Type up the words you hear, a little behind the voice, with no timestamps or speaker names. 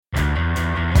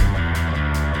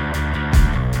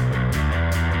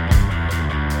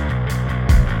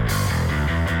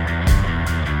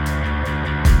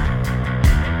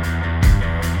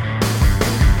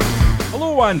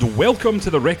Hello and welcome to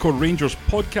the Record Rangers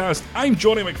podcast. I'm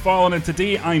Johnny McFarlane and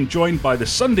today I'm joined by the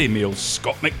Sunday Mail's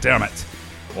Scott McDermott.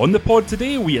 On the pod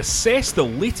today we assess the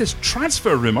latest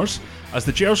transfer rumours as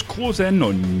the Gers close in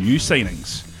on new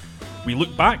signings. We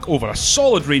look back over a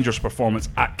solid Rangers performance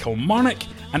at Kilmarnock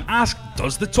and ask,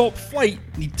 does the top flight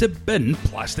need to bin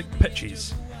plastic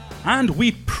pitches? And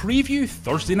we preview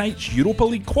Thursday night's Europa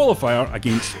League qualifier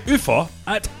against Ufa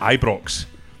at Ibrox.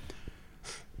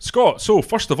 Scott, so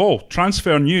first of all,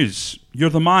 transfer news.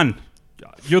 You're the man.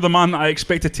 You're the man that I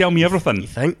expect to tell me everything. You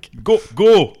think? Go.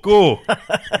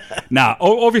 Nah,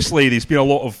 obviously there's been a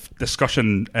lot of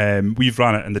discussion. We've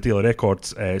ran it in the Daily Record,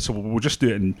 so we'll just do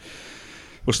it and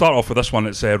we'll start off with this one.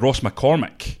 It's Ross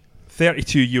McCormick,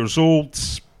 32 years old,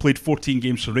 played 14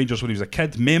 games for Rangers when he was a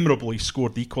kid, memorably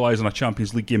scored the equaliser in a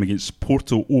Champions League game against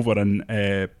Porto over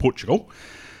in Portugal.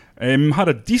 Had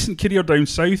a decent career down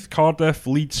south, Cardiff,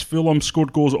 Leeds, Fulham,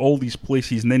 scored goals at all these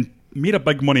places and then made a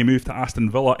big money move to Aston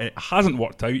Villa. It hasn't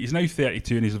worked out. He's now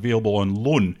 32 and he's available on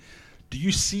loan. Do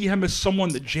you see him as someone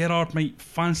that Gerrard might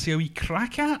fancy a wee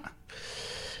crack at?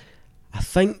 I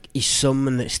think he's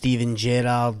someone that Steven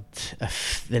Gerrard,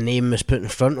 if the name was put in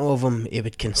front of him, he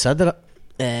would consider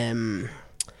it.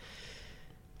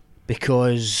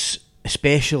 Because,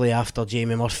 especially after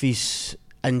Jamie Murphy's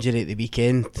injury at the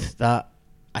weekend, that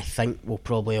I think will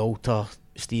probably alter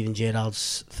Steven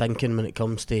Gerrard's thinking when it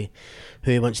comes to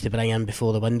who he wants to bring in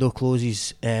before the window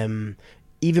closes.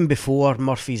 Even before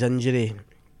Murphy's injury,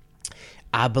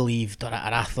 I believed, or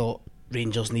I thought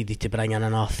Rangers needed to bring in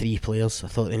another 3 players. I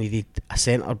thought they needed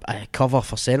a cover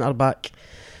for centre back.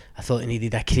 I thought they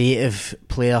needed a creative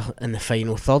player in the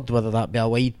final third, whether that be a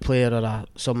wide player or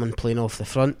someone playing off the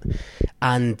front,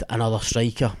 and another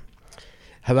striker.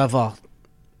 However,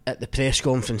 at the press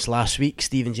conference last week,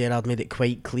 Steven Gerrard made it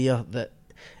quite clear that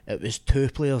it was 2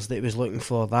 players that he was looking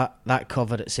for, that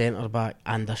cover at centre back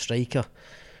and a striker.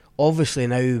 Obviously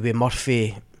now with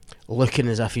Murphy looking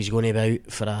as if he's going to be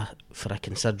out for a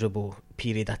considerable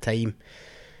period of time,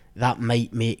 that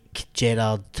might make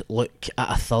Gerrard look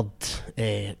at a third,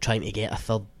 trying to get a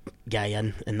third guy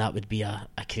in, and that would be a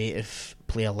creative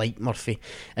player like Murphy.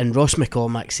 And Ross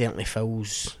McCormack certainly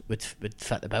would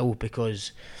fit the bill,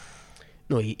 because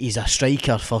he's a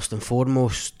striker first and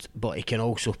foremost, but he can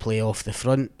also play off the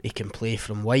front, he can play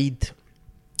from wide.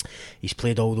 He's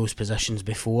played all those positions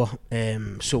before.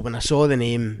 So when I saw the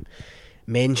name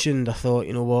mentioned, I thought,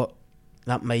 you know what,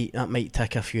 that might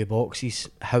tick a few boxes.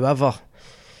 However,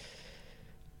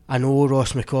 I know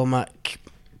Ross McCormack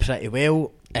pretty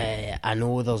well. I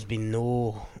know there's been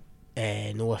no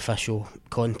official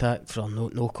contact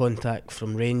no contact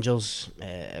from Rangers.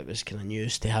 It was kind of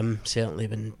news to him, certainly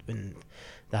when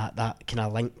that kind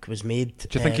of link was made.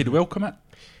 Do you think he'd welcome it?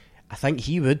 I think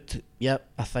he would. Yep.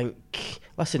 I think.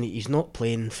 Listen, he's not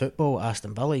playing football at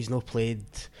Aston Villa. He's not played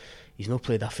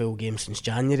a full game since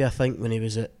January. I think when he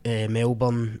was at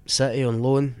Melbourne City on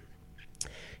loan.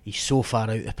 He's so far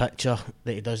out of the picture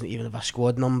that he doesn't even have a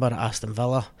squad number at Aston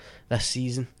Villa this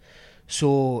season.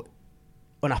 So,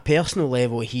 on a personal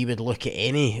level, he would look at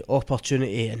any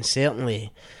opportunity, and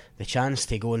certainly the chance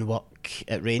to go and work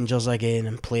at Rangers again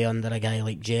and play under a guy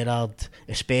like Gerrard,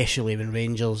 especially when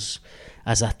Rangers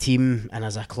as a team and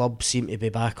as a club seem to be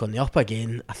back on the up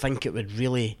again. I think it would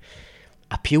really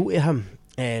appeal to him.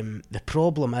 Where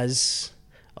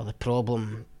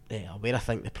I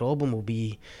think the problem will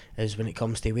be is when it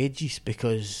comes to wages,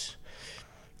 because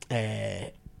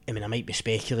I might be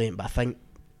speculating, but I think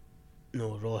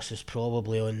Ross is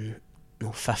probably on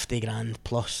 50 grand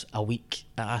plus a week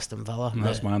at Aston Villa. And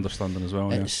that's my understanding as well.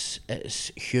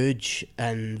 It's huge,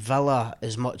 and Villa,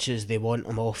 as much as they want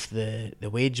him off the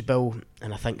wage bill,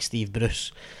 and I think Steve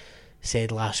Bruce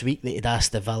said last week that he'd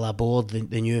asked the Villa board,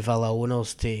 the new Villa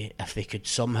owners, if they could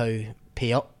somehow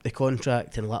pay up the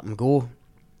contract and let him go.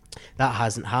 That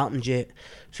hasn't happened yet.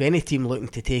 So any team looking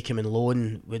to take him in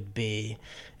loan would be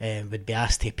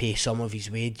asked to pay some of his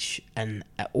wage, and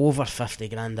at over 50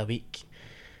 grand a week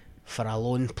for a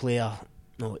loan player.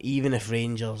 Even if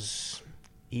Rangers,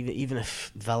 even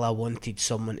if Villa wanted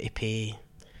someone to pay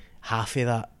half of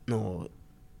that,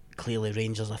 clearly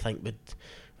Rangers I think would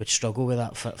struggle with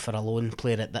that for a loan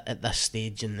player at this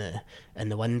stage in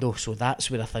the window. So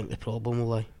that's where I think the problem will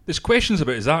lie. There's questions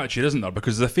about his attitude, isn't there?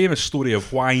 Because the famous story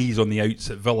of why he's on the outs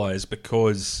at Villa is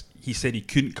because he said he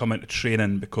couldn't come into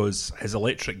training because his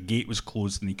electric gate was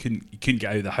closed and he couldn't get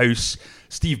out of the house.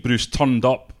 Steve Bruce turned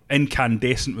up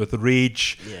incandescent with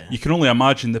rage. Yeah. You can only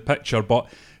imagine the picture,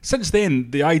 but since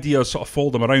then the idea sort of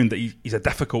followed him around that he's a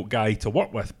difficult guy to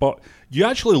work with. But you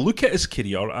actually look at his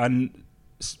career and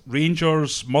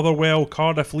Rangers, Motherwell,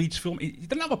 Cardiff, Leeds, Fulham. He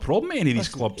didn't have a problem at any of these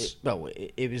clubs.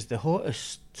 It was the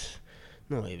hottest.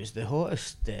 No, he was the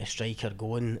hottest striker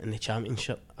going in the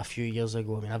Championship a few years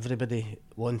ago. I mean, everybody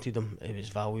wanted him. He was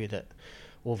valued at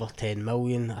over 10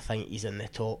 million. I think he's in the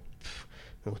top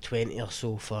 20 or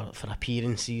so for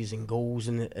appearances and goals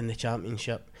in the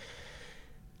Championship.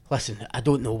 Listen, I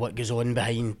don't know what goes on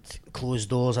behind closed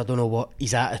doors. I don't know what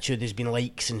his attitude has been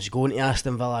like since going to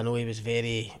Aston Villa. I know he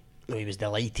was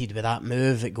delighted with that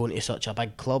move at going to such a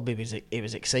big club. He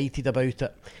was excited about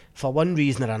it. For one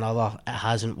reason or another, it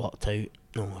hasn't worked out.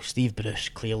 No, Steve Bruce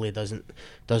clearly doesn't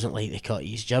like to cut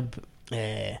his jib.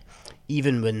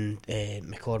 Even when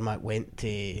McCormack went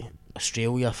to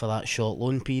Australia for that short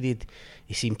loan period,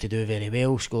 he seemed to do very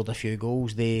well. Scored a few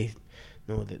goals. The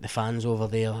fans over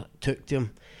there took to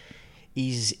him.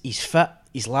 He's fit.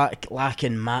 He's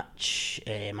lacking match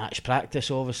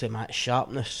practice, obviously match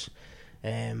sharpness.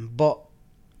 But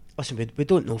listen, we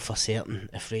don't know for certain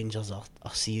if Rangers are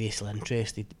seriously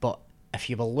interested. But if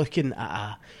you were looking at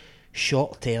a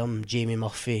short-term Jamie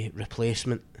Murphy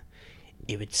replacement,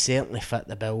 he would certainly fit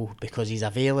the bill because he's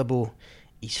available,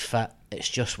 he's fit. It's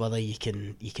just whether you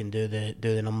can do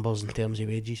the numbers in terms of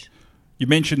wages. You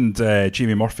mentioned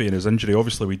Jamie Murphy and his injury.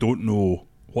 Obviously, we don't know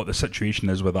what the situation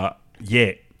is with that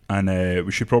yet, and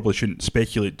we shouldn't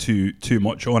speculate too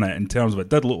much on it. In terms of it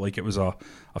did look like it was a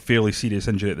fairly serious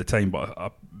injury at the time,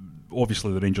 but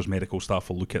obviously the Rangers medical staff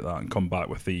will look at that and come back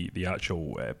with the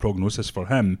actual prognosis for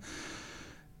him.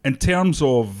 In terms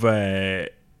of a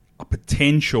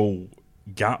potential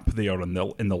gap there in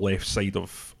the left side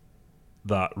of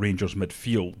that Rangers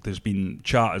midfield, there's been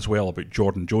chat as well about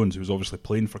Jordan Jones, who's obviously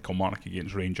playing for Kilmarnock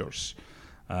against Rangers.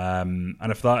 And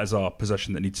if that is a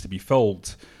position that needs to be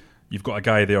filled, you've got a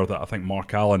guy there that I think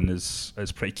Mark Allen is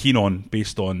pretty keen on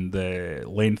based on the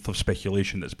length of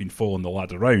speculation that's been following the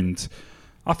lad around.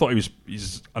 I thought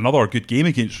he's another good game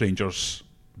against Rangers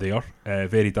there,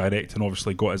 very direct, and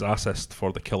obviously got his assist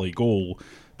for the Killie goal.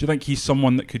 Do you think he's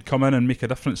someone that could come in and make a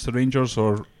difference to Rangers,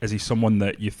 or is he someone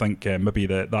that you think maybe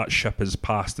that ship has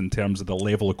passed in terms of the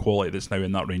level of quality that's now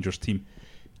in that Rangers team?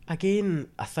 Again,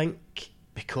 I think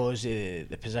because of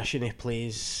the position he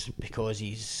plays, because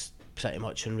he's pretty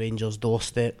much on Rangers'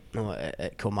 doorstep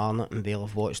at Kilmarnock, and they'll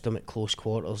have watched him at close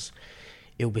quarters,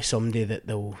 he'll be somebody that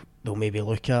they'll maybe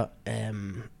look at.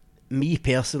 Me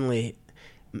personally,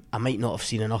 I might not have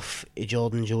seen enough of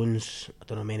Jordan Jones. I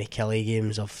don't know how many Killie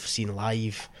games I've seen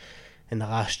live in the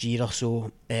last year or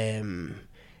so.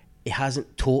 He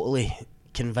hasn't totally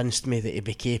convinced me that he'd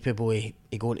be capable of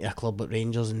going to a club like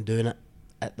Rangers and doing it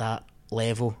at that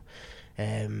level.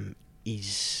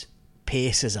 His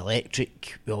pace is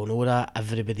electric. We all know that.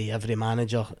 Every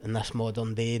manager in this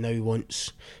modern day now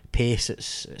wants pace.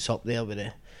 It's up there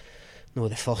with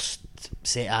the first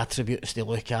set of attributes they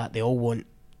look at. They all want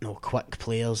quick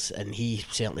players, and he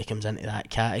certainly comes into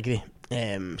that category.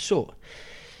 So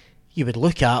you would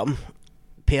look at him.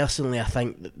 Personally, I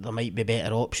think that there might be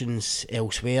better options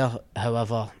elsewhere.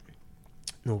 However,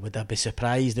 would I be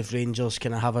surprised if Rangers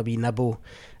kind of have a wee nibble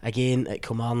again at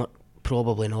Kilmarnock?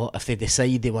 Probably not. If they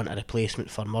decide they want a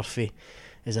replacement for Murphy,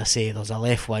 as I say, there's a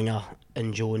left winger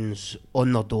in Jones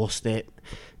on their doorstep,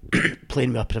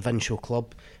 playing with a provincial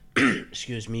club.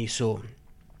 Excuse me. So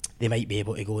they might be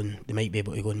able to go and make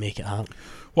it happen.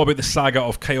 What about the saga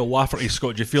of Kyle Lafferty,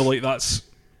 Scott? Do you feel like that's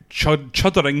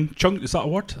chuddering? Is that a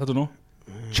word? I don't know.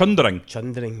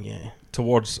 Chundering, yeah.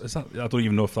 Towards, is that? I don't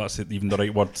even know if that's even the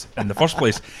right word in the first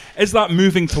place. Is that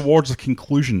moving towards a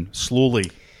conclusion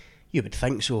slowly? You would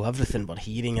think so. Everything we're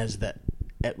hearing is that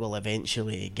it will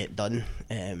eventually get done.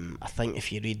 I think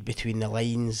if you read between the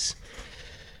lines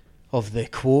of the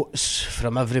quotes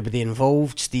from everybody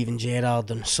involved, Steven Gerrard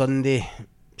on Sunday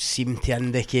seemed to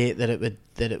indicate that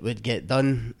it would get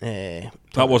done.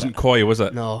 That wasn't coy, was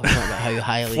it? No, talking about how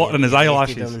highly fluttering his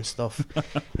eyelashes and stuff.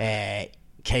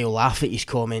 Kyle Lafferty's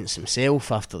comments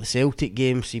himself after the Celtic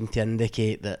game seemed to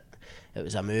indicate that it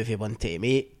was a move he wanted to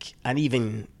make, and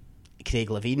even Craig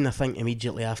Levein, I think,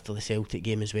 immediately after the Celtic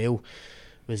game as well,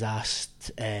 was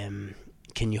asked, can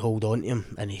you hold on to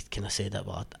him? And he kind of said that,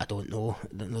 well, I don't know.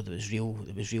 There was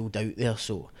real doubt there.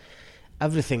 So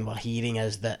everything we're hearing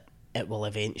is that it will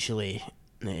eventually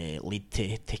lead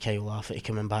to Kyle Lafferty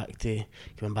coming back to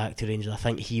Rangers. I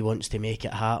think he wants to make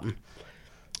it happen.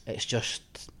 It's just,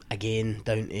 again,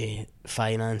 down to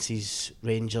finances.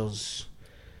 Rangers,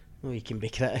 you can be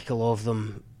critical of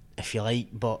them if you like,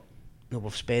 but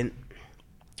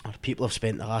people have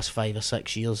spent the last 5 or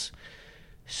 6 years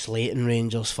slating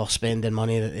Rangers for spending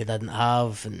money that they didn't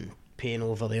have and paying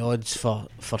over the odds for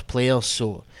players.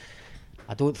 So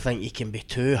I don't think you can be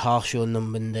too harsh on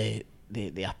them when the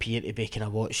they appear to be kind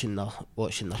of watching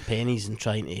their pennies and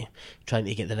trying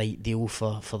to get the right deal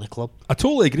for the club. I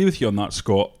totally agree with you on that,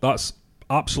 Scott. That's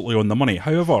absolutely on the money.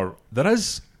 However, there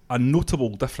is a notable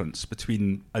difference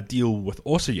between a deal with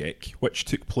Osijek, which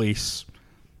took place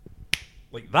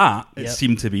like that, it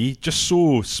seemed to be, just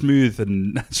so smooth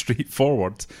and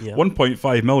straightforward,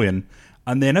 1.5 million,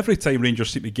 and then every time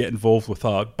Rangers seem to get involved with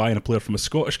buying a player from a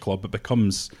Scottish club, it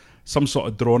becomes some sort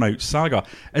of drawn-out saga.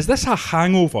 Is this a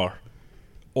hangover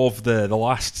of the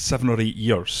last 7 or 8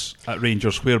 years at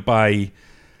Rangers, whereby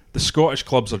the Scottish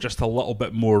clubs are just a little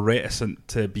bit more reticent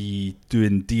to be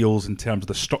doing deals in terms of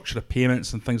the structure of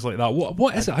payments and things like that?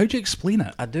 What is it? How do you explain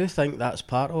it? I do think that's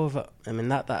part of it. I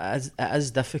mean, it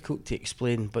is difficult to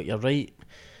explain, but you're right.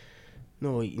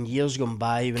 No, in years gone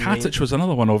by... Katic was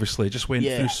another one, obviously, just went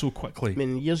through so quickly. I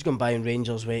mean, years gone by when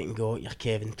Rangers went and got your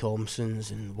Kevin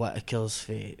Thompsons and Whittakers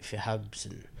for Hibs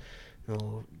and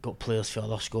got players for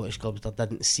other Scottish clubs. There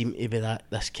didn't seem to be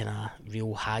this kind of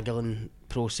real haggling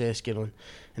process going on,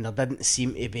 and there didn't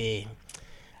seem to be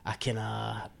a kind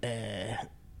of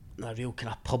a real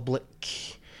kind of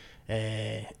public.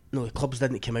 The clubs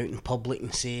didn't come out in public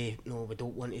and say, "No, we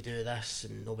don't want to do this,"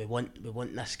 and "No, we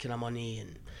want this kind of money,"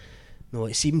 and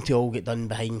it seemed to all get done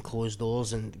behind closed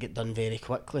doors and get done very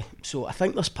quickly. So I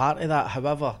think there's part of that.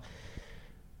 However,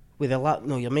 with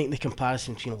you're making the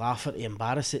comparison between Lafferty and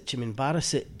Barisic. I mean,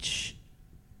 Barisic,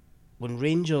 when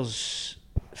Rangers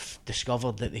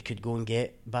discovered that they could go and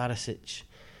get Barisic,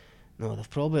 they've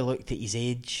probably looked at his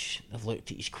age, they've looked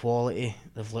at his quality,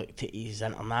 they've looked at his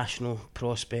international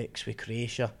prospects with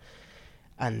Croatia,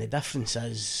 and the difference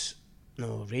is,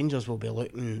 Rangers will be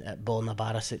looking at Borna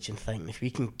Barisic and thinking, if we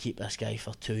can keep this guy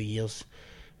for 2 years,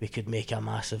 we could make a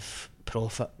massive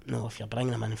profit. If you're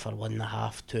bringing him in for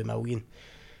 1.5, 2 million,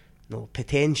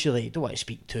 potentially, don't want to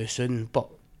speak too soon, but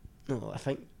I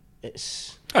think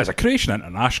it's a Croatian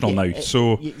international now.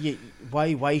 So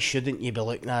why shouldn't you be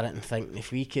looking at it and thinking,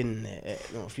 if we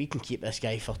can keep this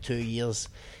guy for 2 years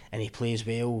and he plays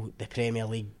well, the Premier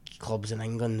League clubs in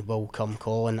England will come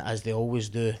calling, as they always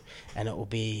do, and it will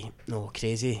be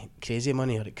crazy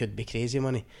money, or it could be crazy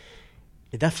money.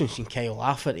 The difference in Kyle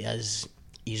Lafferty is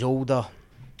he's older.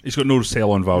 He's got no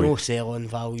sell-on value.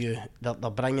 They're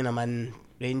bringing him in.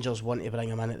 Rangers want to bring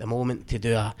him in at the moment to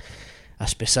do a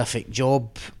specific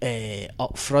job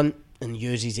up front and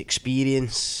use his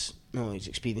experience, his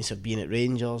experience of being at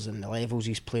Rangers and the levels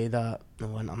he's played at,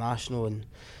 international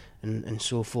and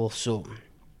so forth. So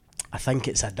I think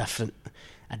it's a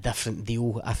different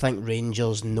deal. I think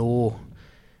Rangers know.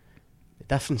 The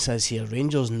difference is here,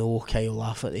 Rangers know Kyle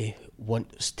Lafferty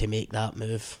wants to make that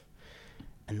move,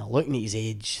 and they're looking at his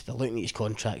age, they're looking at his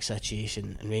contract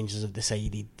situation, and Rangers have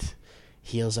decided,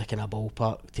 here's a kind of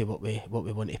ballpark to what we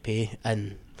want to pay,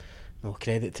 and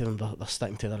credit to them, they're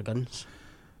sticking to their guns.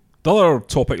 The other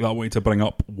topic that I wanted to bring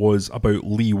up was about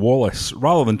Lee Wallace,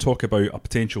 rather than talk about a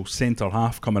potential centre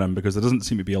half coming in, because there doesn't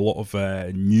seem to be a lot of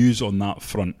news on that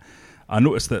front. I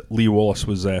noticed that Lee Wallace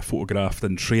was photographed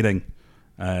in training,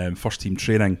 first team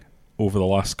training, over the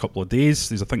last couple of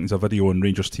days. I think there's a video on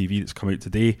Rangers TV that's come out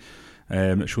today.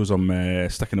 It shows him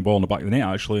sticking the ball in the back of the net,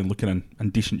 actually, and looking in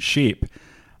decent shape.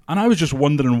 And I was just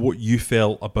wondering what you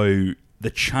felt about the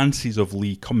chances of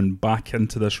Lee coming back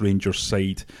into this Rangers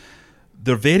side.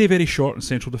 They're very, very short in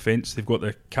central defence. They've got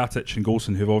the Katic and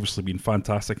Golson, who've obviously been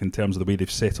fantastic in terms of the way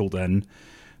they've settled in.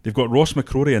 They've got Ross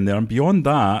McCrory in there. And beyond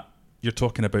that, you're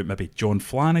talking about maybe John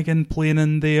Flanagan playing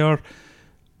in there.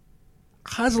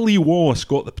 Has Lee Wallace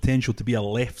got the potential to be a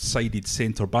left-sided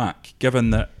centre-back,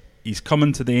 given that he's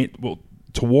coming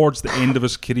towards the end of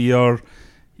his career?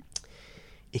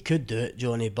 He could do it,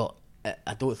 Johnny, but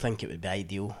I don't think it would be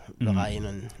ideal relying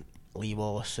on Lee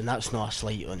Wallace, and that's not a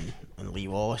slight on Lee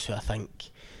Wallace, who I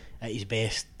think at his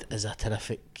best is a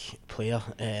terrific player.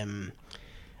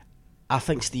 I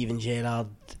think Steven Gerrard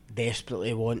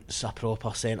desperately wants a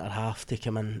proper centre half to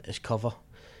come in as cover.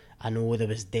 I know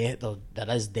there is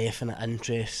definite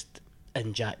interest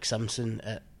in Jack Simpson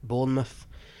at Bournemouth,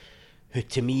 who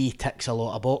to me ticks a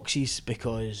lot of boxes,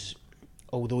 because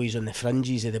although he's on the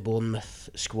fringes of the Bournemouth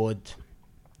squad,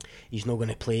 he's not going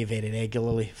to play very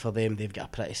regularly for them. They've got a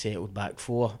pretty settled back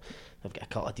four. They've got a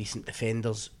couple of decent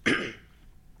defenders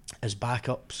as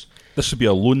backups. This would be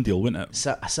a loan deal, wouldn't it?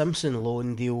 A Simpson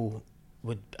loan deal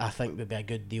would be a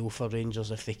good deal for Rangers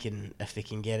if they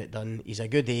can get it done. He's a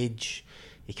good age.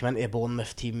 He came into the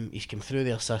Bournemouth team. He's come through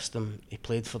their system. He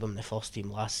played for them in the first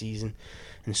team last season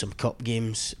in some cup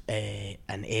games. And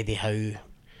Eddie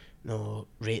Howe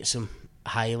rates him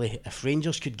highly. If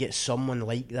Rangers could get someone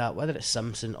like that, whether it's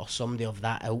Simpson or somebody of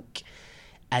that ilk,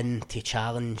 in to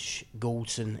challenge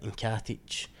Golson and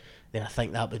Katic then I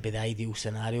think that would be the ideal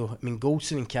scenario. I mean,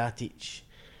 Goldson and Katic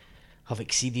have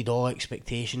exceeded all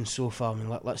expectations so far. I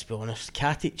mean, let's be honest.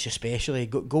 Katic especially.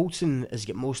 Goldson has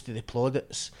got most of the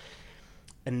plaudits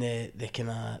in the kind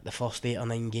of the first 8 or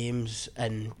 9 games,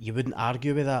 and you wouldn't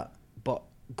argue with that. But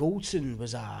Goldson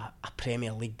was a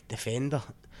Premier League defender,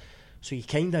 so you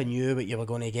kind of knew what you were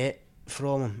going to get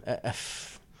from him.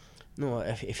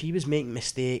 If he was making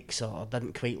mistakes or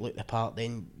didn't quite look the part,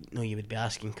 then you would be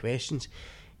asking questions.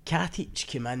 Katic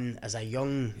came in as a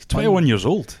young, he's 21 years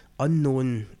old,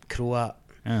 unknown Croat.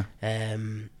 Yeah.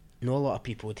 Not a lot of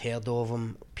people had heard of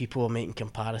him. People were making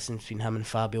comparisons between him and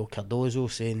Fabio Cardozo,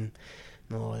 saying,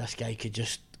 "No, this guy could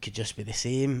just be the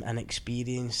same,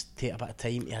 inexperienced, take a bit of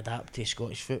time to adapt to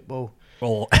Scottish football."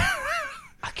 Well,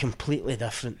 a completely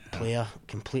different player,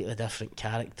 completely different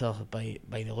character by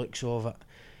the looks of it,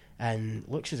 and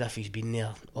looks as if he's been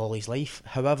there all his life.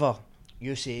 However,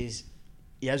 you says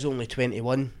he is only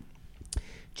 21.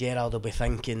 Gerrard will be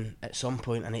thinking at some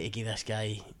point, I need to give this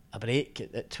guy a break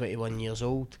at 21 years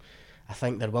old. I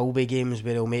think there will be games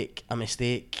where he'll make a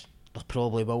mistake. There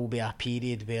probably will be a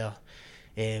period where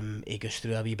he goes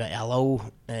through a wee bit of a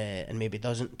lull and maybe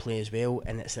doesn't play as well,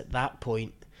 and it's at that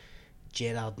point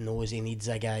Gerrard knows he needs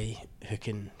a guy who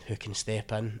can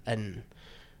step in. And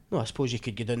I suppose you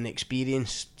could go down the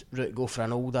experienced route, go for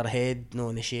an older head,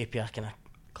 in the shape of a kind of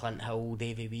Clint Hill,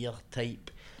 Davy Weir type,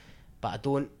 but I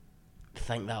don't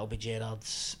think that'll be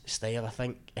Gerrard's style. I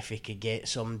think if he could get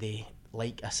somebody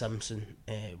like a Simpson,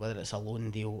 whether it's a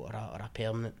loan deal or a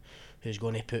permanent, who's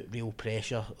going to put real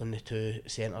pressure on the two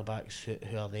centre backs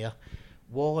who are there.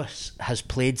 Wallace has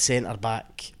played centre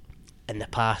back in the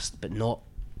past, but not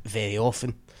very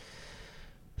often,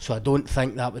 so I don't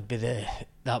think that would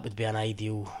be an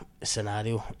ideal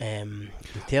scenario. In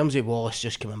terms of Wallace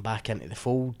just coming back into the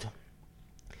fold,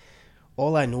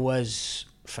 all I know is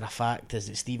for a fact is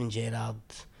that Steven Gerrard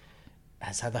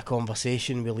has had a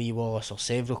conversation with Lee Wallace, or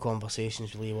several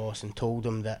conversations with Lee Wallace, and told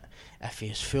him that if he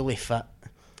is fully fit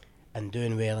and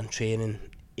doing well in training,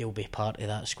 he'll be part of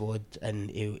that squad and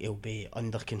he'll be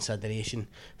under consideration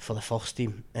for the first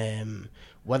team.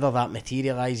 Whether that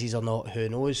materialises or not, who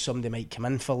knows? Somebody might come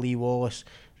in for Lee Wallace.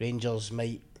 Rangers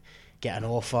might get an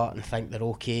offer and think they're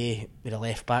okay with a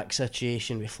left back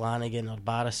situation with Flanagan or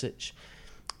Barisic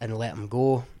and let him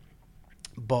go.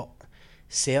 But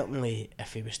certainly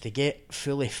if he was to get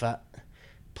fully fit,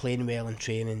 playing well in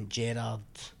training, Gerrard,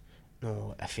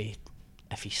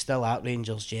 if he's still at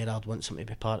Rangers, Gerrard wants him to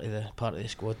be part of the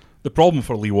squad. The problem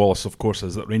for Lee Wallace, of course,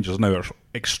 is that Rangers now are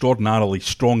extraordinarily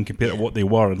strong compared to what they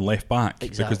were in left back,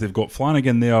 because they've got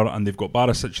Flanagan there and they've got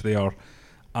Barisic there,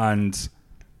 and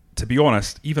to be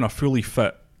honest, even a fully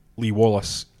fit Lee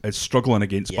Wallace is struggling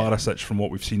against Barisic from what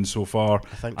we've seen so far.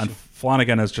 And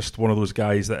Flanagan is just one of those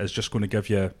guys that is just going to give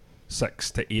you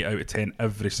 6 to 8 out of 10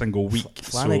 every single week.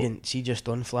 Flanagan, see, just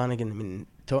on Flanagan, I mean,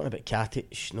 talking about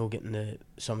Katic, getting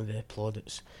some of the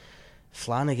plaudits,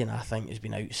 Flanagan, I think, has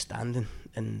been outstanding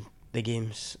in the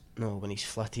games. When he's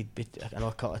flitted, I know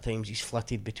a couple of times he's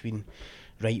flitted between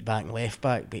right back and left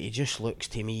back, but he just looks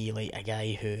to me like a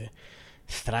guy who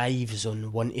thrives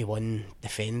on one-to-one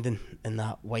defending in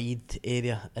that wide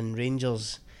area. And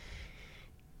Rangers,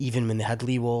 even when they had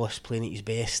Lee Wallace playing at his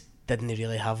best, didn't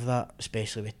really have that,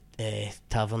 especially with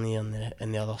Tavernier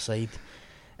on the other side.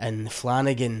 And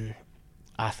Flanagan,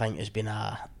 I think, has been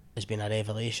a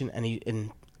revelation.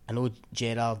 And I know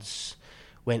Gerrard's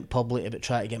went public about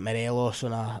trying to get Morelos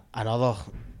on another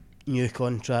new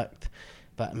contract,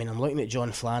 but I mean, I'm looking at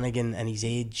John Flanagan and his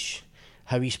age,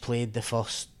 how he's played the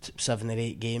first 7 or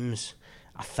 8 games.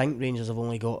 I think Rangers have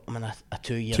only got him in a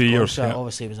 2-year contract.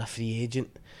 Obviously, he was a free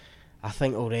agent. I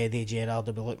think already Gerrard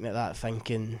will be looking at that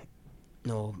thinking,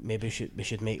 maybe we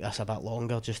should make this a bit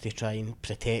longer just to try and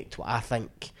protect what I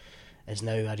think is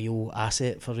now a real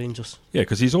asset for Rangers. Yeah,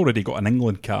 because he's already got an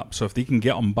England cap, so if they can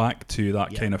get him back to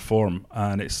that kind of form,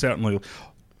 and it certainly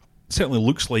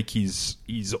looks like he's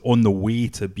on the way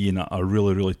to being a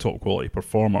really, really top quality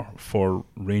performer for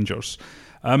Rangers.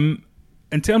 In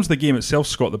terms of the game itself,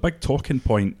 Scott, the big talking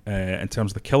point in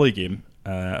terms of the Killie game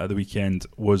at the weekend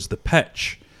was the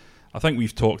pitch. I think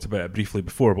we've talked about it briefly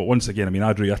before, but once again, I mean,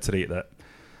 I'd reiterate that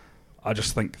I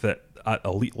just think that at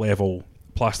elite level,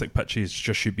 plastic pitches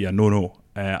just should be a no-no,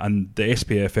 and the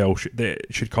SPFL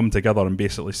should come together and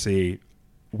basically say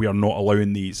we are not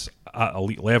allowing these at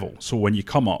elite level. So when you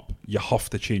come up, you have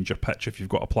to change your pitch if you've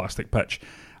got a plastic pitch,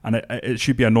 and it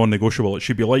should be a non-negotiable. It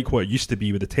should be like what it used to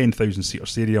be with the 10,000 seater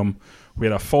stadium,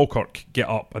 where a Falkirk get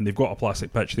up and they've got a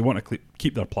plastic pitch, they want to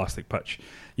keep their plastic pitch.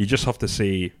 You just have to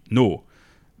say no.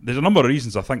 There's a number of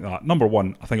reasons I think that. Number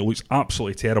one, I think it looks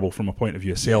absolutely terrible from a point of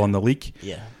view of selling the league.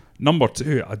 Yeah. Number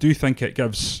two, I do think it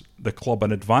gives the club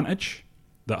an advantage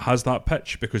that has that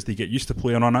pitch because they get used to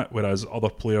playing on it, whereas other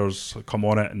players come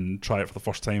on it and try it for the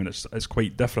first time, and it's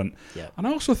quite different. Yeah. And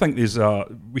I also think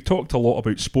we talked a lot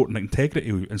about sporting integrity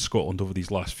in Scotland over these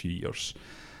last few years.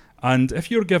 And if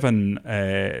you're given,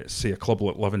 say, a club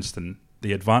like Livingston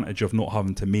the advantage of not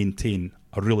having to maintain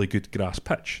a really good grass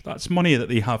pitch, that's money that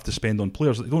they have to spend on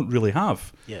players that they don't really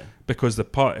have. Yeah. Because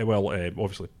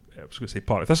obviously, I was going to say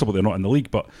Partick Thistle, they're not in the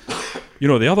league, but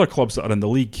the other clubs that are in the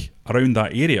league around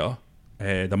that area,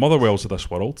 the Motherwells of this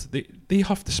world, they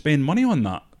have to spend money on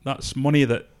that. That's money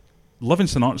that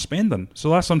Livingston aren't spending, so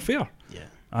that's unfair. Yeah.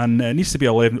 And it needs to be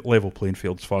a level playing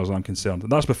field as far as I'm concerned.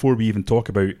 And that's before we even talk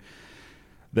about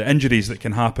the injuries that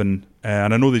can happen.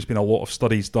 And I know there's been a lot of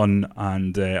studies done,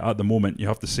 and at the moment you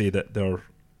have to say that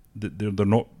they're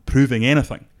not proving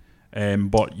anything.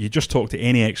 But you just talk to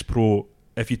any ex-pro.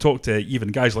 If you talk to even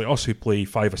guys like us who play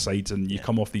five-a-sides and you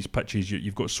come off these pitches,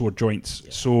 you've got sore joints.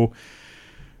 Yeah. So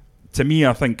to me,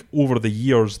 I think over the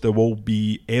years there will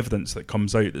be evidence that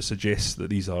comes out that suggests that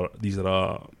these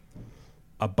are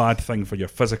a bad thing for your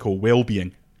physical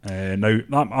well-being. Now,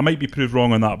 I might be proved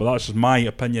wrong on that, but that's just my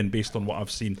opinion based on what I've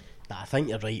seen. I think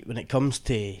you're right. When it comes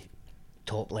to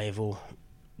top-level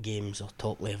games or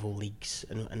top-level leagues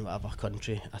in whatever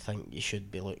country, I think you should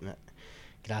be looking at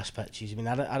grass pitches. I mean,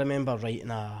 I remember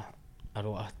writing I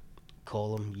wrote a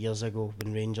column years ago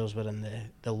when Rangers were in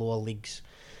the lower leagues,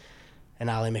 and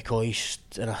Ali McCoy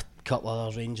and a couple of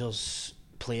other Rangers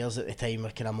players at the time were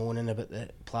kind of moaning about the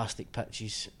plastic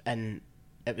pitches, and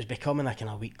it was becoming a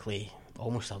kind of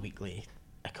almost a weekly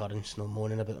occurrence,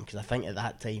 moaning about them, because I think at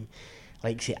that time,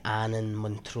 like say Annan,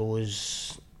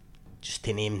 Montrose, just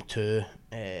to name two,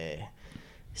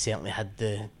 certainly had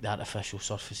the artificial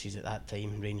surfaces at that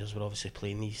time. Rangers were obviously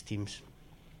playing these teams,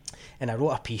 and I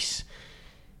wrote a piece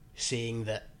saying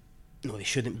that they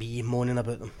shouldn't be moaning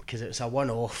about them because it's a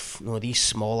one-off. These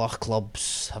smaller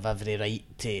clubs have every right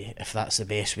to, if that's the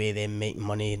best way they make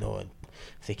money,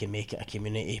 if they can make it a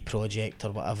community project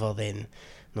or whatever, then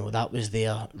that was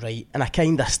their right. And I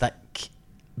kind of stick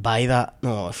by that.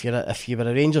 If you were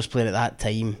a Rangers player at that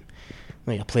time,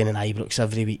 you're playing in Ibrox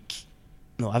every week.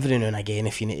 Every now and again,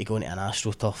 if you need to go into an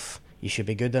AstroTurf, you should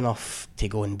be good enough to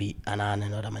go and beat an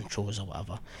Annan or a Montrose or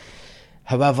whatever.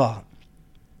 However,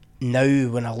 now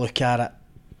when I look at it,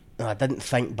 I didn't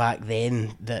think back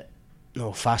then that,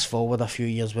 fast forward a few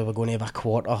years, we were going to have a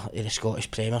quarter of the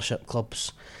Scottish Premiership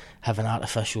clubs having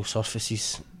artificial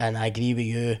surfaces. And I agree with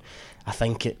you. I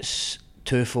think it's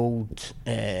twofold.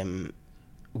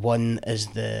 One is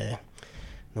the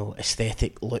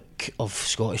aesthetic look of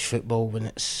Scottish football when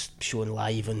it's shown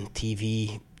live on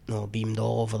TV, beamed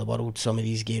all over the world. Some of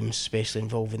these games, especially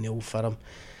involving the Old Firm,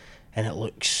 and it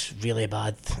looks really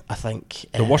bad, I think.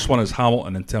 The worst one is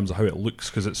Hamilton in terms of how it looks,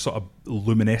 because it's sort of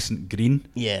luminescent green.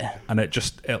 Yeah. And it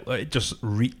just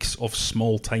reeks of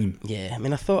small time. Yeah, I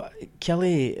mean, I thought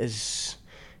Kelly is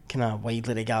kind of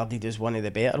widely regarded as one of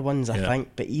the better ones, I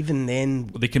think, but even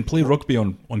then... They can play rugby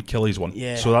on Kelly's one,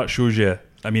 so that shows you...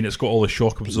 I mean, it's got all the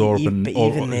shock absorption.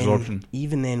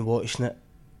 Even then, watching it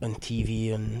on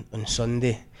TV on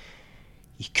Sunday,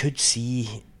 you could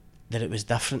see that it was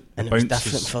different, and it was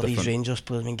different for these Rangers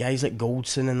players. I mean, guys like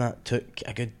Goldson and that took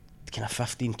a good kind of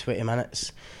 15-20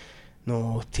 minutes,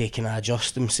 taking to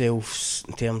adjust themselves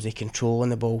in terms of controlling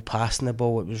the ball, passing the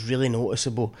ball. It was really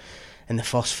noticeable in the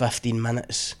first 15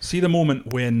 minutes. See the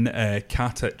moment when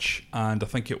Katic and I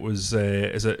think it was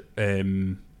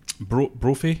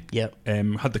Brophy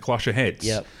had the clash of heads.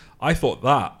 Yep. I thought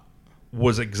that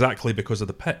was exactly because of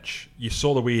the pitch. You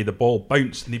saw the way the ball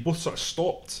bounced and they both sort of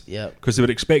stopped because they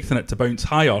were expecting it to bounce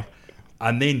higher,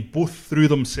 and then both threw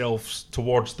themselves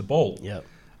towards the ball.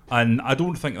 And I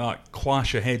don't think that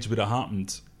clash of heads would have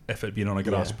happened if it had been on a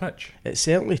grass pitch. It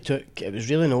certainly it was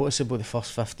really noticeable the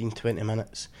first 15-20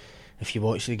 minutes. If you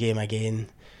watch the game again,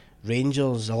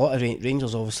 Rangers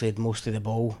obviously had most of the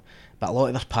ball, but a lot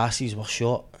of their passes were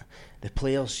short. The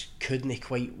players couldn't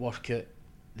quite work out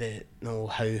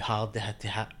how hard they had to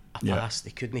hit a pass. They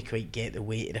couldn't quite get the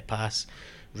weight of the pass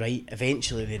right.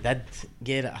 Eventually they did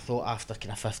get it. I thought after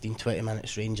kind of 15-20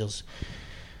 minutes, Rangers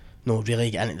really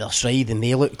get into their stride, and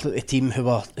they looked like the team who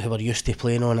were used to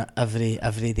playing on it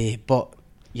every day. But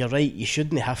you're right, you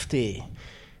shouldn't really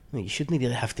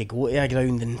have to go to a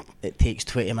ground and it takes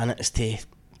 20 minutes to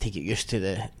get used to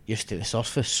the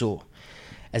surface. So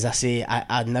as I say,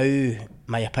 I now,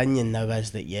 my opinion now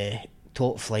is that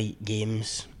top flight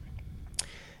games,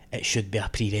 it should be a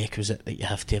prerequisite that you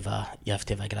have to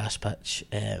have a grass pitch.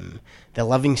 The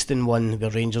Livingston one where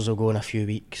Rangers will go in a few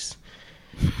weeks,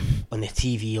 on the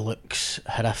TV looks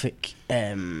horrific. But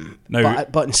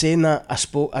in saying that,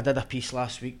 I did a piece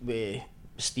last week with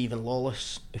Stephen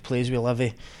Lawless, who plays with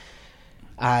Livy,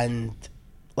 and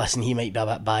listen, he might be a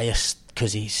bit biased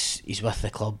because he's with the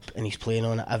club and he's playing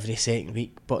on it every second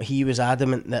week, but he was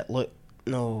adamant that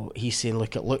he's saying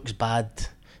look, it looks bad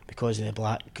because of the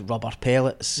black rubber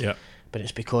pellets, but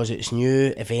it's because it's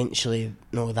new. Eventually,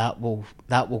 that will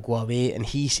go away, and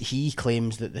he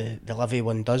claims that the Livy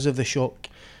one does have the shock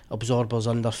absorbers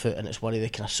underfoot, and it's one of the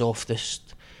kind of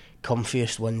softest,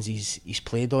 comfiest ones he's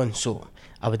played on. So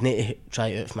I would need to try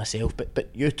it out for myself. But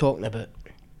you're talking about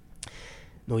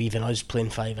even us playing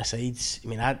five-a-sides. I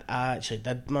mean, I actually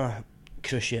did my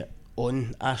cruciate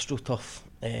on AstroTurf,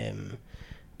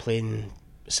 playing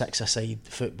six-a-side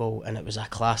football, and it was a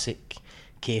classic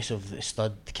case of the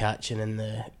stud catching in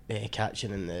the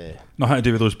nothing to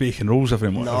do with those bacon rolls every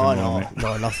morning.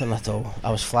 No, nothing at all. I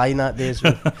was flying that day as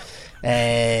well.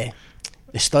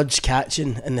 The studs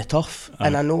catching in the turf,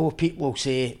 and I know people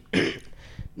say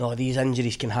no, these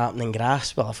injuries can happen in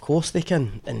grass. Well, of course they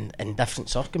can in different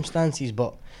circumstances,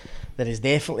 but there is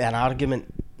definitely an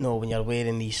argument when you're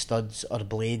wearing these studs or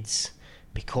blades,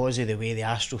 because of the way the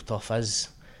AstroTurf is,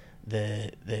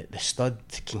 the stud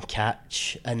can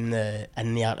catch in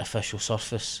the artificial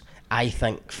surface, I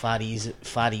think, far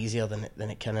easier than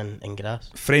it can in grass.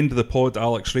 Friend of the pod,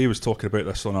 Alex Ray, was talking about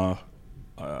this on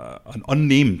an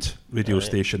unnamed radio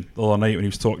station the other night when he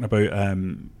was talking about.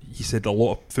 He said a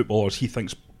lot of footballers he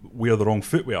thinks wear the wrong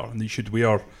footwear, and they should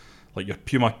wear like your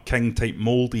Puma King type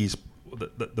moldies.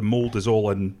 The mould is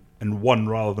all in one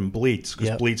rather than blades,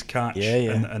 because blades catch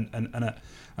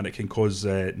and it can cause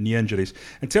knee injuries.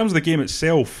 In terms of the game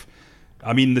itself,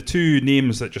 I mean, the two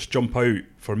names that just jump out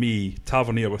for me: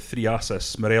 Tavernier with 3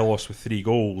 assists, Morelos with 3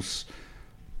 goals.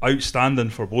 Outstanding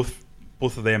for both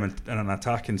of them in an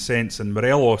attacking sense. And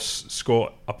Morelos,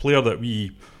 Scott, a player that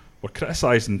we were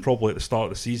criticising probably at the start of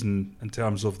the season in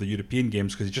terms of the European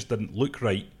games because he just didn't look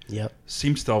right.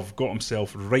 Seems to have got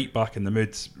himself right back in the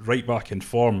mood, right back in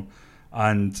form.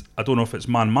 And I don't know if it's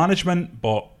man management,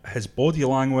 but his body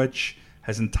language,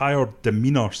 his entire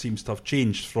demeanour seems to have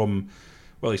changed from,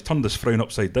 well, he's turned his frown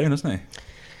upside down, hasn't he?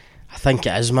 I think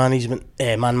it is man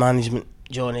management,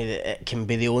 Johnny, that it can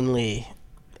be the only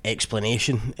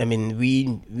explanation. I mean,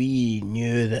 we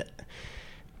knew that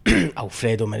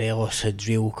Alfredo Morelos had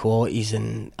real qualities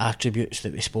and attributes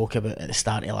that we spoke about at the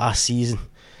start of last season.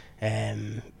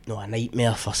 A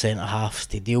nightmare for centre-halves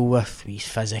to deal with his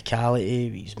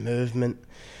physicality, his movement,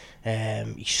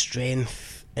 his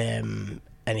strength, and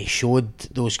he showed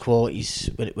those qualities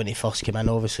when he first came in,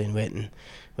 obviously, and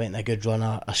went a good run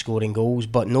of scoring goals.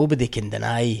 But nobody can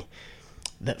deny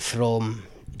that from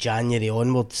January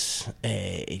onwards,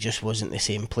 he just wasn't the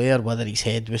same player. Whether his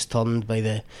head was turned by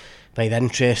the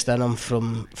interest in him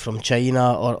from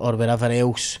China or wherever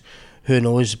else, who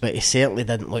knows? But he certainly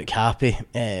didn't look happy.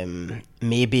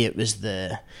 Maybe it was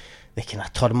the kind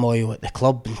of turmoil at the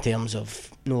club in terms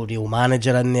of no real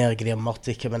manager in there. Graham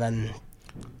Murty coming in,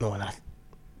 on a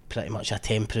pretty much a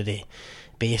temporary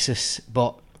basis.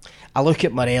 But I look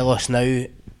at Morelos now,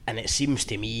 and it seems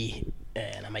to me,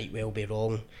 and I might well be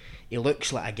wrong, he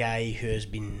looks like a guy who has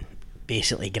been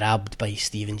basically grabbed by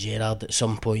Steven Gerrard at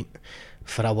some point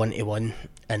for a 1-to-1,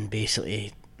 and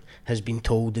basically has been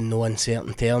told in no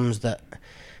uncertain terms that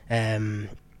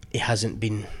he hasn't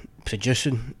been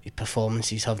producing, his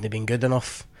performances haven't been good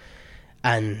enough,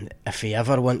 and if he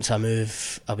ever wants a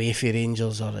move away from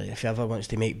Rangers, or if he ever wants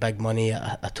to make big money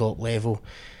at a top level,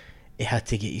 he had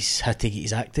to get his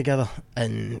act together.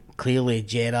 And clearly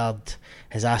Gerrard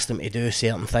has asked him to do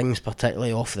certain things,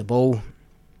 particularly off the ball,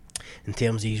 in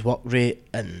terms of his work rate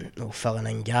and filling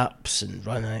in gaps and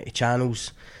running out of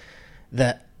channels,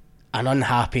 that an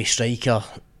unhappy striker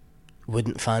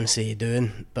wouldn't fancy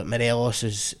doing. But Morelos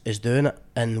is doing it,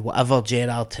 and whatever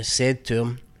Gerrard has said to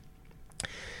him,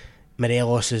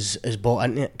 Morelos has bought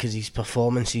into it, because his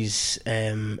performances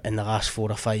in the last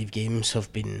 4 or 5 games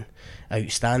have been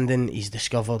outstanding. He's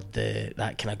discovered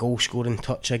that kind of goal scoring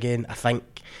touch again. I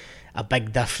think a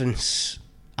big difference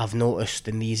I've noticed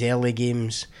in these early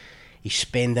games, he's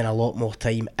spending a lot more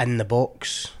time in the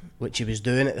box, which he was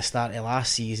doing at the start of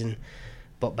last season,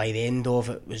 but by the end of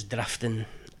it was drifting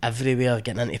everywhere,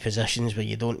 getting into positions where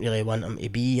you don't really want him to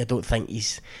be. I don't think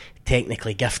he's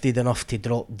technically gifted enough to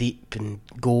drop deep and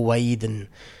go wide and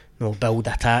build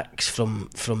attacks from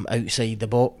outside the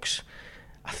box.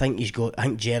 I think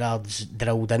Gerrard's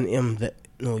drilled into him that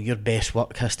your best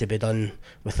work has to be done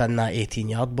within that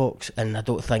 18-yard box, and I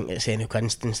don't think it's any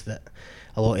coincidence that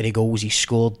a lot of the goals he's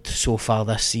scored so far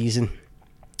this season,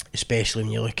 especially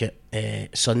when you look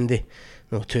at Sunday,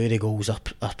 2 of the goals are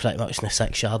pretty much in the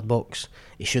 6-yard box.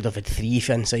 He should have had 3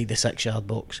 inside the 6-yard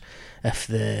box if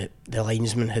the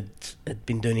linesman had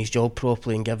been doing his job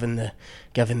properly and given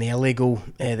the early goal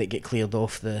that get cleared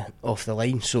off the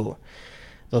line. So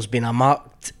there's been a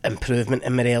marked improvement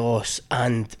in Morelos,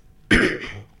 and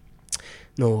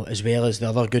as well as the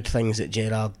other good things that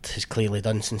Gerrard has clearly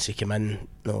done since he came in,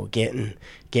 getting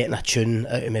a tune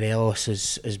out of Morelos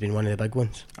has been one of the big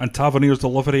ones. And Tavernier's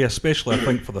delivery, especially I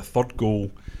think for the third goal,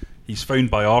 he's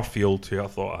found by Arfield, who I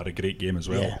thought had a great game as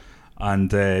well. Yeah. And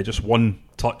just one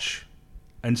touch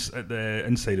at the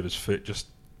inside of his foot just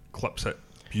clips it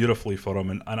beautifully for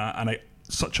him, and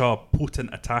such a potent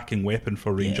attacking weapon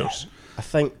for Rangers. Yeah. I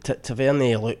think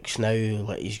Tavernier looks now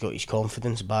like he's got his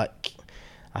confidence back.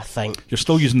 I think you're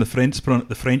still using the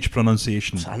French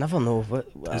pronunciation. I never know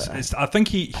I think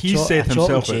he said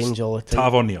himself as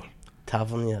Tavernier.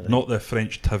 Tavernier, right? Not the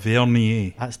French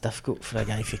Tavernier. That's difficult for a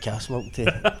guy from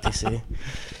Castlemilk to say.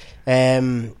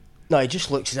 No, he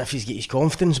just looks as if he's got his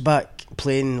confidence back,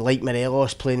 playing like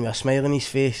Morelos, playing with a smile on his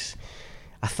face.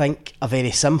 I think a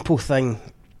very simple thing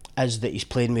is that he's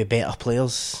playing with better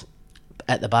players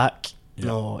at the back.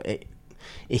 Yeah.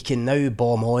 He can now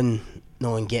bomb on,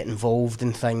 and get involved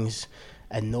in things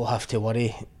and not have to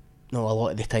worry a lot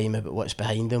of the time about what's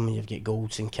behind him. You've got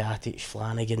Goldson, Katic,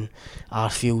 Flanagan,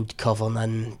 Arfield covering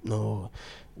in,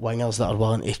 wingers that are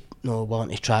willing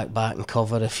to track back and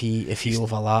cover if he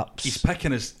overlaps. He's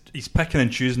picking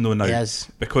and choosing though now. He is.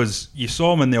 Because you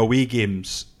saw him in the away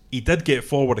games, he did get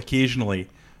forward occasionally,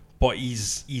 but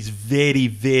he's very,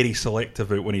 very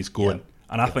selective about when he's going. Yep.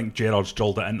 And I think Gerrard's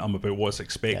drilled it into him about what's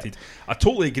expected. Yep. I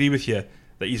totally agree with you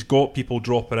that he's got people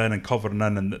dropping in and covering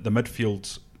in, and the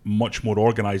midfield's much more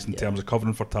organised in terms of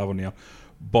covering for Tavernier,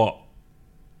 but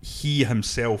he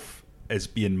himself is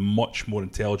being much more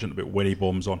intelligent about when he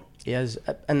bombs on. He is,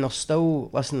 and there's still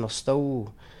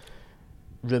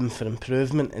room for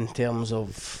improvement in terms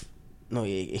of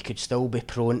he could still be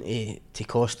prone to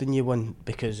costing you one,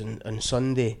 because on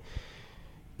Sunday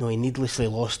he needlessly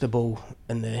lost the ball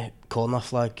in the corner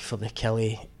flag for the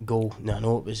Kelly goal. Now I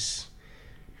know it was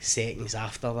seconds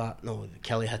after that.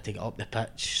 Kelly had to get up the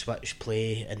pitch, switch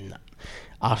play, and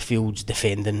Arfield's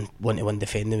one-to-one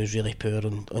defending was really poor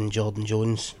on Jordan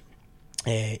Jones.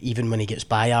 Even when he gets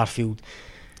by Arfield,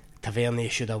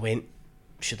 Tavernier should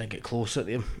have got closer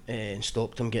to him and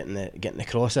stopped him getting the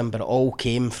cross in, but it all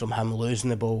came from him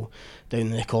losing the ball down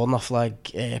the corner flag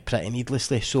pretty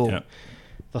needlessly. So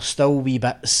there's still wee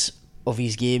bits of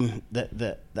his game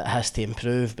that has to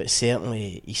improve, but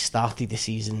certainly he started the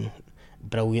season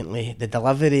brilliantly. The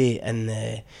delivery and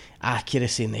the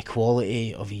accuracy and the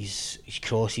quality of his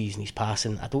crosses and his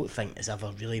passing, I don't think has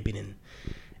ever really been in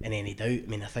any doubt. I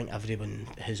mean, I think everyone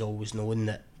has always known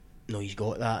that he's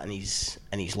got that in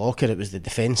his locker. It was the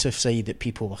defensive side that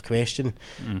people were questioning,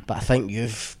 but I think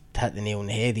you've hit the nail on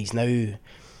the head. He's now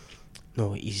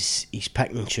he's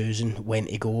picking and choosing when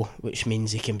to go, which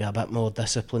means he can be a bit more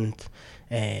disciplined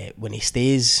when he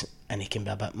stays, and he can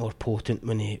be a bit more potent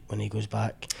when he goes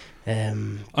back.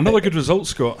 Another good result,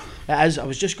 Scott. It is. I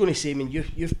was just going to say, I mean,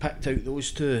 you've picked out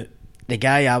those two. The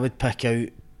guy I would pick out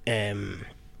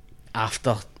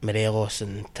after Morelos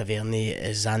and Tavernier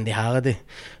is Andy Halliday,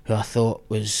 who I thought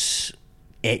was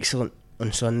excellent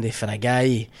on Sunday for a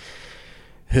guy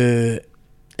who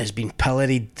has been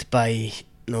pilloried by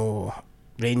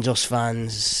Rangers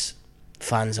fans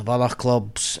of other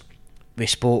clubs. We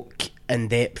spoke in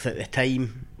depth at the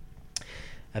time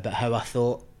about how I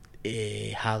thought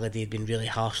Halliday had been really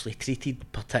harshly treated,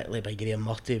 particularly by Graham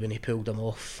Murty when he pulled him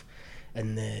off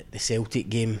in the Celtic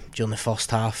game during the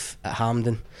first half at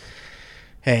Hampden.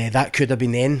 That could have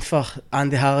been the end for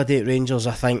Andy Halliday at Rangers.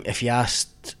 I think if you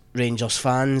asked Rangers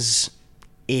fans,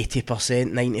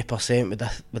 80%, 90%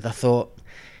 would have thought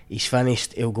he's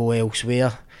finished, he'll go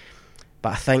elsewhere.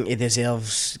 But I think he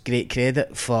deserves great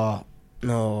credit for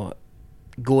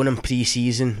going in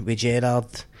pre-season with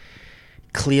Gerrard,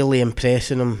 clearly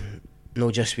impressing him,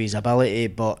 not just with his ability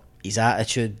but his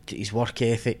attitude, his work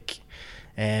ethic.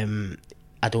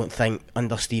 I don't think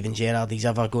under Steven Gerrard he's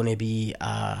ever going to be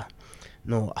a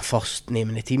first name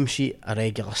in the team sheet, a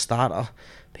regular starter,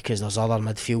 because there's other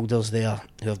midfielders there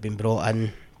who have been brought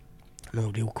in,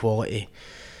 real quality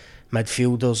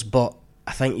midfielders. But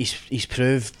I think he's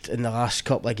proved in the last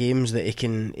couple of games that he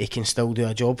can still do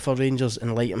a job for Rangers.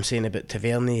 And like I'm saying about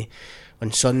Tavernier,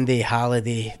 on Sunday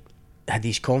Halliday had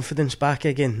his confidence back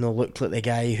again. Looked like the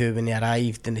guy who, when he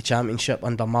arrived in the Championship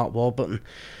under Mark Warburton,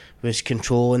 was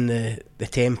controlling the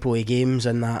tempo of games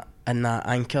in that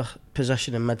anchor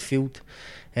position in midfield.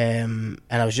 And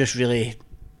I was just really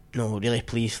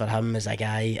pleased for him as a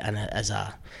guy and as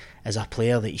as a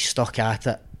player that he's stuck at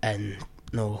it, and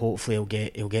hopefully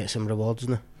he'll get some rewards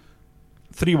now.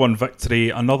 3-1 victory,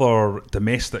 another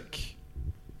domestic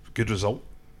good result.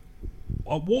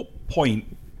 At what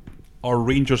point are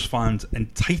Rangers fans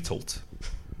entitled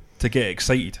to get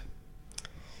excited?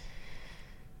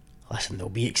 Listen, they'll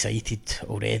be excited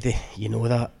already, you know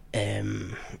that.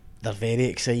 They're very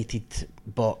excited,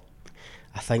 but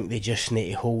I think they just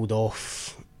need to hold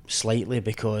off slightly,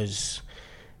 because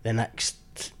the next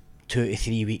 2 to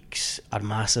 3 weeks are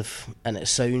massive, and it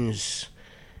sounds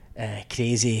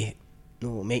crazy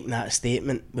making that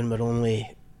statement when we're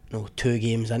only 2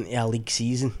 games into a league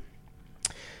season.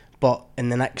 But in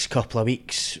the next couple of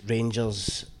weeks,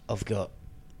 Rangers have got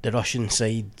the Russian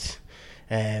side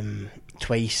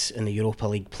twice in the Europa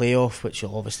League playoff, which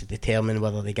will obviously determine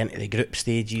whether they get into the group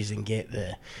stages and get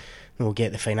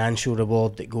the financial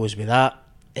reward that goes with that.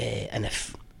 And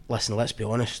let's be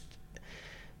honest,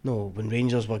 when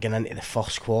Rangers were getting into the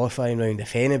first qualifying round,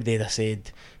 if anybody had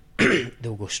said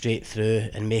they'll go straight through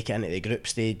and make it into the group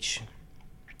stage,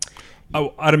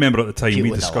 I remember at the time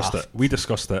people we discussed it. We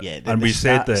discussed it, yeah, and we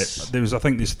said that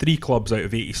there's 3 clubs out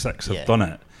of 86 have done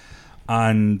it,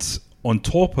 and on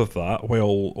top of that,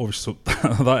 well, obviously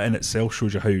that in itself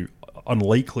shows you how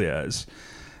unlikely it is.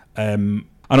 And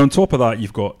on top of that,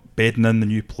 you've got bedding in the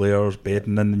new players,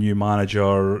 bedding in the new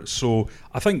manager. So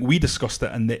I think we discussed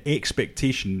it, and the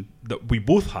expectation that we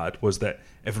both had was that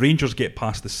if Rangers get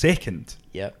past the second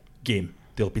game,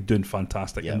 they'll be doing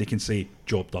fantastic, and they can say,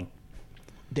 job done.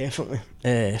 Definitely.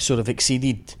 Sort of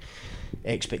exceeded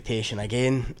expectation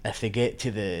again. If they get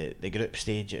to the group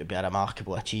stage, it would be a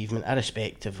remarkable achievement,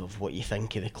 irrespective of what you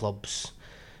think of the clubs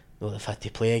they've had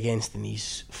to play against in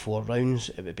these 4 rounds.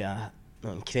 It would be an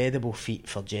incredible feat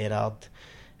for Gerrard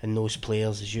and those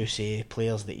players, as you say,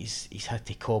 players that he's had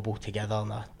to cobble together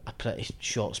in a pretty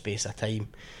short space of time.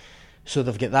 So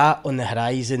they've got that on the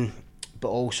horizon, but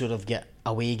also they've got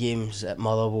away games at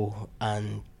Motherwell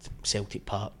and Celtic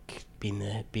Park being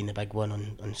the big one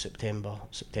on September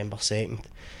 2nd.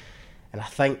 And I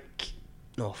think,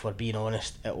 if we're being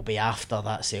honest, it'll be after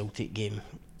that Celtic game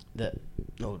that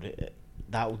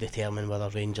that will determine whether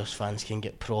Rangers fans can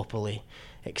get properly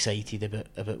excited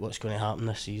about what's going to happen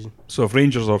this season. So if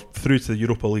Rangers are through to the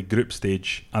Europa League group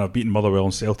stage and have beaten Motherwell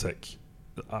and Celtic,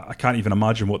 I can't even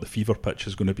imagine what the fever pitch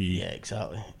is going to be. Yeah,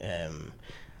 exactly.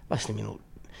 Listen,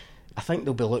 I think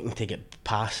they'll be looking to get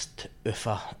past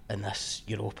Ufa in this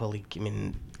Europa League. I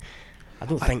mean, I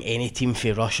don't think any team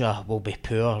for Russia will be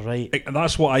poor, right?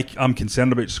 That's what I'm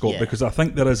concerned about, Scott, because I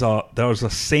think there's a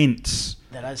sense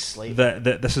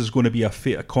that this is going to be a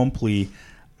fait accompli,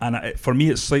 and for me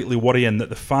it's slightly worrying that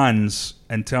the fans,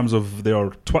 in terms of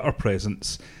their Twitter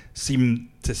presence, seem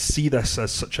to see this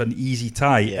as such an easy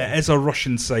tie. It is a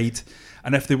Russian side,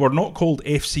 and if they were not called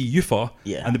FC Ufa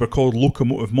and they were called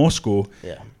Lokomotiv Moscow,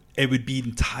 it would be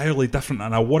entirely different.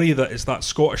 And I worry that it's that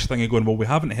Scottish thing of going, well, we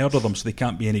haven't heard of them, so they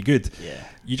can't be any good.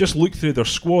 You just look through their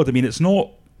squad. I mean, it's not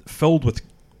filled with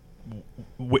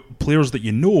players that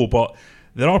you know, but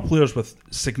there are players with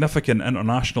significant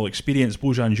international experience.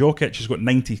 Bojan Djokic has got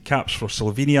 90 caps for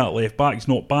Slovenia at left back. He's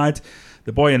not bad.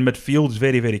 The boy in midfield is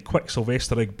very, very quick,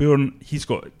 Sylvester Igbourne. He's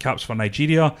got caps for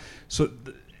Nigeria. So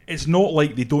it's not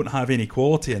like they don't have any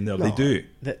quality in there. No, they do.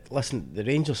 Listen, the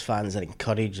Rangers fans are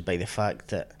encouraged by the fact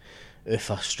that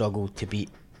Ufa struggled to beat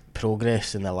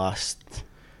Progress in the last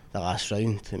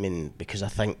round. I mean, because I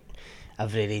think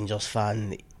every Rangers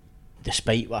fan,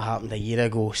 despite what happened a year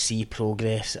ago, see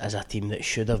Progress as a team that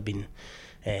should have been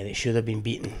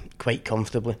beaten quite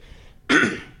comfortably.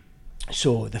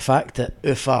 So the fact that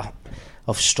Ufa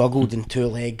have struggled in 2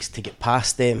 legs to get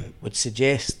past them would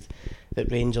suggest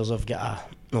that Rangers have got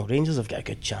a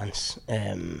good chance.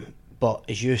 But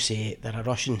as you say, they're a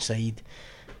Russian side.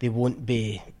 They won't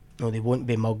be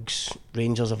mugs.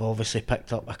 Rangers have obviously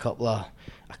picked up a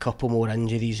couple more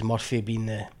injuries. Murphy being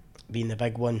the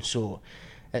big one. So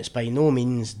it's by no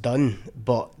means done,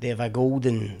 but they have a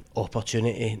golden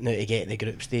opportunity now to get to the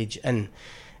group stage. And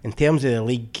in terms of the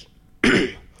league,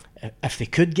 if they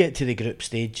could get to the group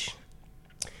stage,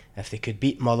 if they could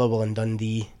beat Motherwell and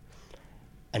Dundee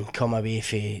and come away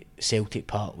for Celtic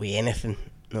Park with anything,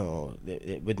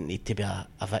 it wouldn't need to be a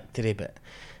victory, but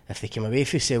if they came away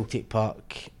for Celtic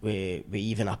Park with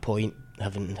even a point,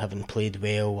 having played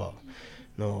well,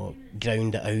 or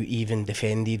ground it out, even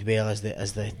defended well as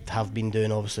they have been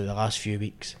doing obviously the last few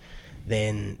weeks,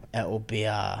 then it'll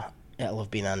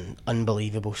have been an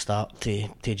unbelievable start to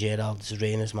Gerrard's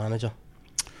reign as manager.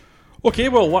 Okay,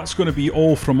 well, that's going to be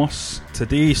all from us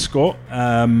today, Scott.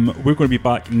 We're going to be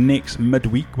back next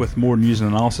midweek with more news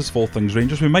and analysis of all things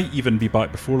Rangers. We might even be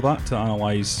back before that to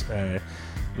analyse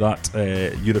that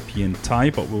European tie,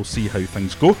 but we'll see how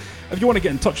things go. If you want to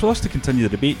get in touch with us to continue the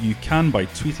debate, you can by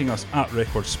tweeting us at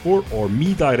Record Sport, or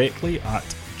me directly at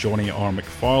Johnny R.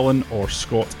 McFarlane, or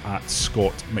Scott at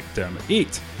Scott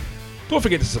McDermott8. Don't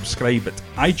forget to subscribe at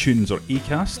iTunes or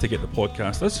Acast to get the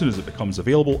podcast as soon as it becomes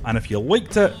available, and if you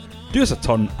liked it, do us a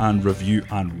turn and review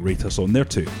and rate us on there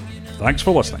too. Thanks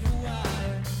for listening.